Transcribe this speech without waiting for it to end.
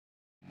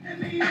I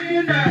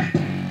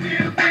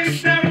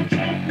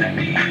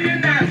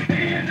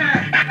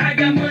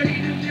got money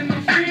to live my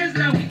friends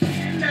now.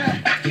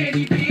 Can't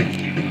even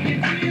give me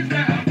your tears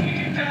now.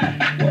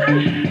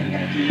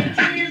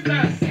 Tears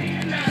now.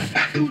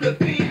 Through the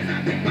pen, I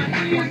make my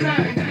tears now.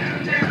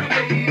 Down,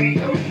 baby,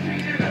 go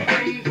straight to the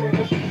rainbow.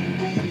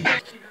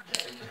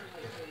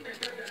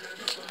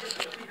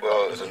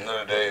 Well, it's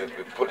another day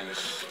with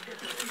police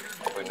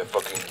up in the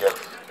fucking gap.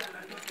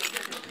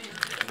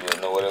 You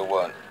don't know what they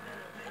want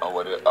or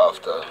what they're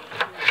after.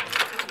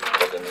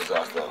 Fucking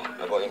disaster.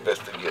 I'm gonna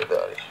investigate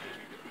that.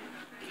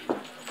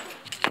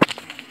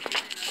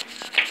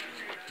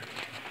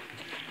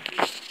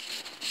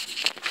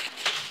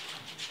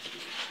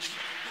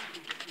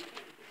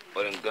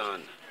 But I'm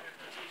gone.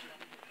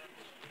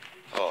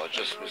 Oh,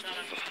 just missed the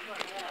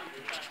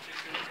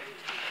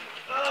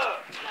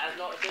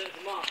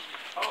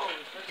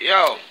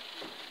Yo.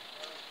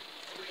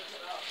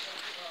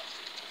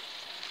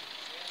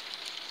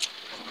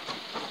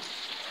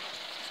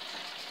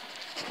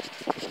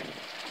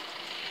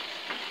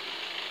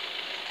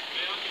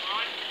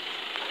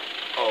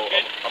 Oh,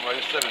 I'm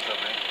already 7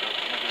 something.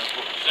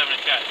 7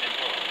 chat is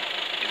important.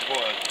 It's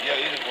important. Yeah,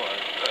 it is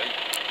important.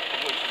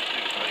 What should we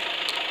do, right?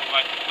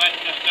 Right,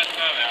 let's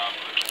go there.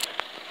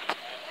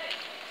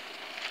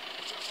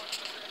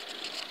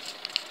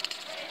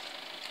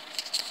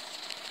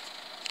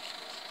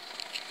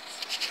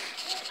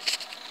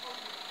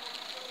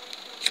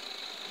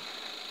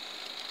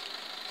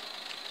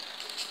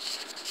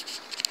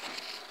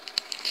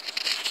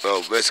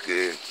 Well,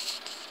 basically,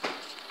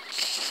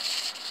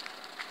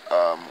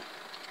 I'm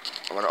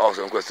gonna ask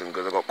them a question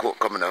because I got court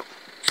coming up.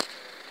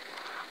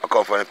 I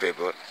can't find the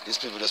paper. These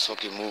people just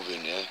fucking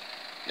moving, yeah,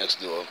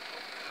 next door,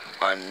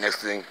 and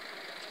next thing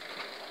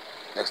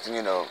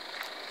you know,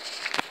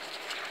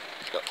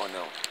 oh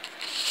no.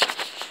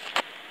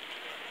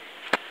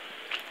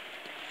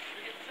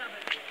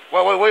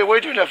 What are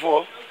you doing that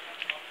for?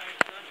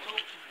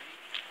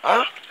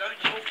 Huh?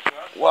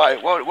 Why?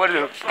 What do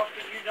you do?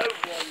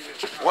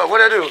 What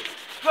did I do?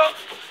 Look,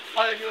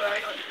 I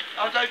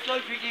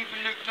don't think even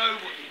Luke know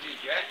what you did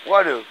yet.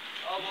 What do?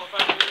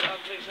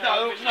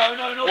 No,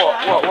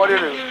 not What do you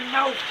do? Giving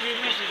mouth to your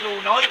missus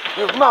all night.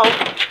 Give mouth?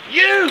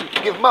 You!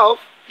 Give mouth?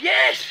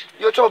 Yes!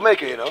 You're a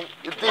troublemaker, you know?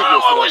 You're devious.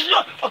 No, I was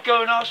not. I'll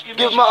go and ask him.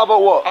 Give mouth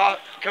about what?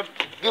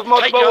 Give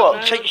mouth about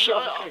what? Take your shit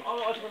off.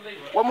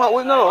 What mouth?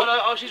 What, no.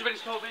 Oh, she's ready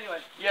to talk me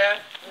anyway. Yeah?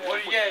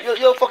 Yeah.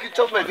 You're a fucking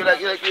troublemaker.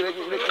 Like,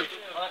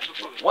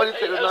 why do you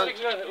take this man?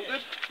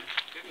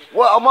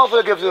 What amount will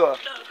I give to her?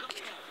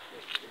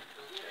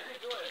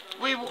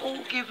 We were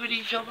all giving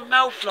each other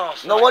mouth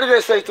last No, night. what did they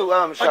say to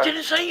I Sharon?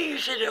 didn't say you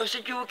said it. I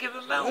said you were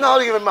giving mouth. No, I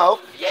didn't give him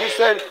mouth. Yeah. She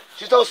said,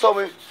 she just told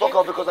me, fuck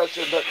off because I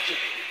said that.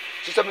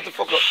 She told me to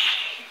fuck up.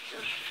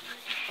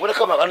 When I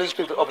come back, I need to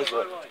speak to the officer.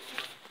 Let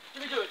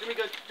me do it. Let me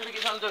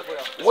get something to do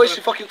it for you. Why is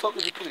she fucking talking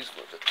to the police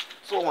for?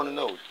 That's all I want to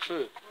know.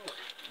 True.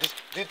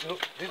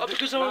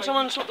 Because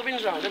someone swapped the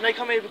bins round and they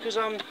come here because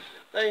they thought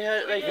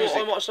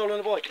I might have stolen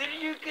the bike. Didn't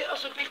you get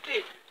us a big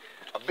bit?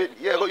 A bit?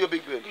 Yeah, I got your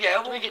big bin.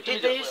 Yeah, well, did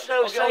they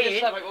so say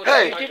it?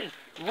 Hey!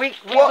 We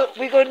didn't.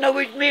 We got no.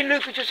 Me and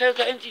Luke just had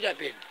to empty that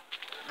bin.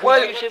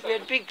 Why? You said we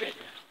had a big bin.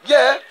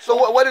 Yeah, so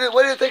what did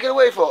they take it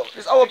away for?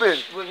 It's our bin.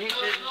 Well, he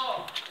said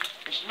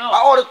it's I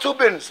not. ordered 2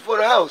 bins for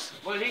the house.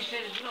 Well, he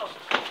said it's not.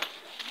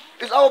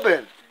 It's our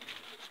bin.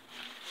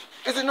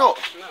 Is it not?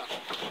 No.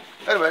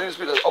 Anyway, I need to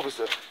speak to the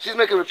officer. She's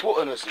making a report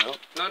on us, you know.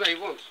 No, he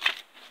won't.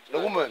 The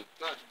woman.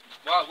 No.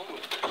 Wow,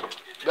 woman.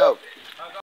 No.